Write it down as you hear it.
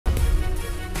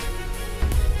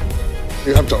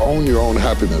You have to own your own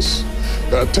happiness.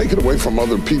 Take it away from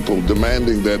other people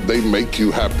demanding that they make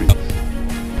you happy.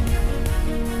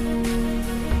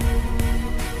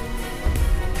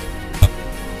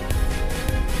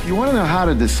 If you want to know how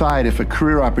to decide if a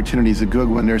career opportunity is a good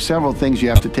one, there are several things you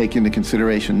have to take into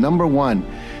consideration. Number one,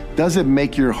 does it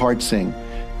make your heart sing?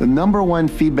 The number one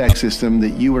feedback system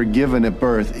that you are given at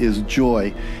birth is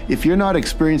joy. If you're not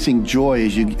experiencing joy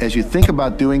as you think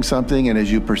about doing something and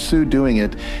as you pursue doing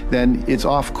it, then it's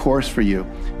off course for you.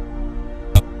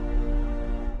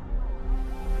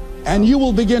 And you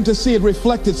will begin to see it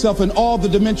reflect itself in all the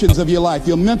dimensions of your life,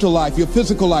 your mental life, your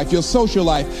physical life, your social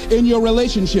life, in your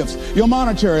relationships, your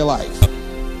monetary life.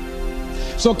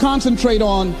 So concentrate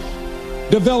on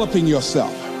developing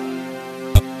yourself.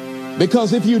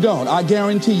 Because if you don't, I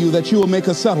guarantee you that you will make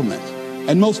a settlement,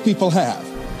 and most people have.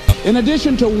 In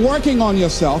addition to working on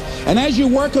yourself, and as you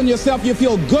work on yourself, you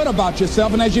feel good about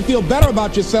yourself, and as you feel better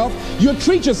about yourself, you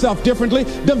treat yourself differently.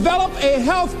 Develop a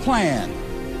health plan.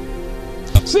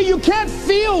 See, you can't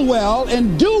feel well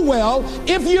and do well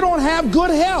if you don't have good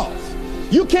health.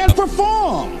 You can't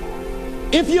perform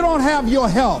if you don't have your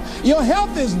health. Your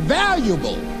health is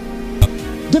valuable.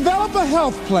 Develop a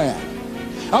health plan.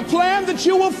 A plan that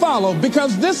you will follow,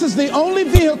 because this is the only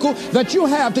vehicle that you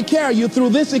have to carry you through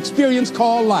this experience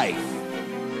called life.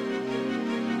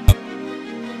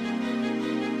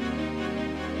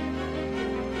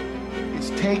 It's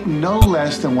take no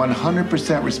less than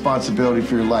 100% responsibility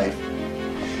for your life.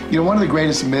 You know, one of the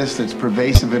greatest myths that's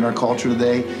pervasive in our culture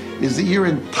today is that you're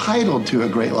entitled to a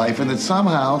great life and that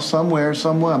somehow, somewhere,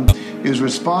 someone is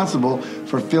responsible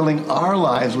for filling our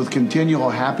lives with continual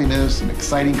happiness and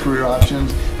exciting career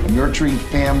options, a nurturing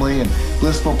family and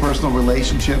blissful personal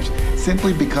relationships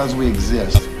simply because we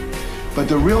exist. But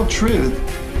the real truth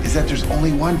is that there's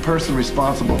only one person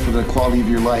responsible for the quality of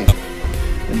your life,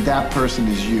 and that person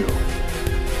is you.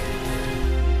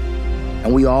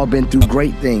 And we all been through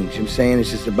great things, you know what I'm saying? It's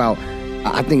just about,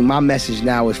 I think my message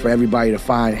now is for everybody to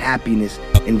find happiness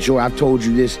and joy. I've told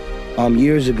you this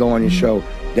years ago on your show,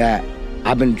 that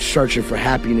I've been searching for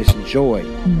happiness and joy,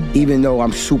 even though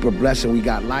I'm super blessed and we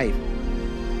got life.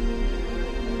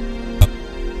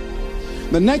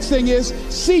 The next thing is,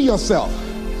 see yourself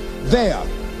there.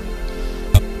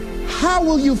 How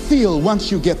will you feel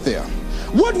once you get there?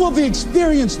 What will the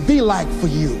experience be like for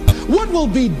you? What will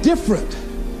be different?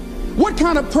 What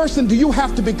kind of person do you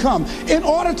have to become in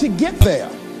order to get there?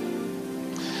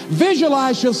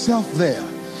 Visualize yourself there,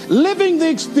 living the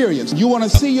experience. You want to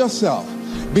see yourself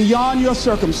beyond your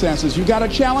circumstances. You got a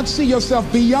challenge, see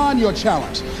yourself beyond your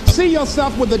challenge. See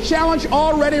yourself with the challenge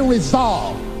already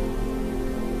resolved.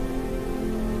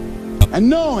 And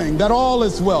knowing that all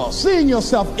is well, seeing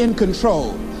yourself in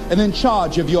control and in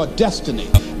charge of your destiny,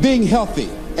 being healthy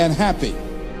and happy.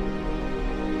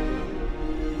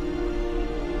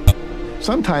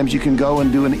 Sometimes you can go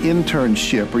and do an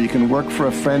internship, or you can work for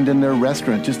a friend in their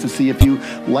restaurant just to see if you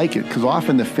like it, because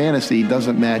often the fantasy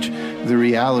doesn't match the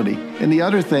reality. And the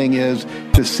other thing is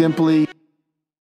to simply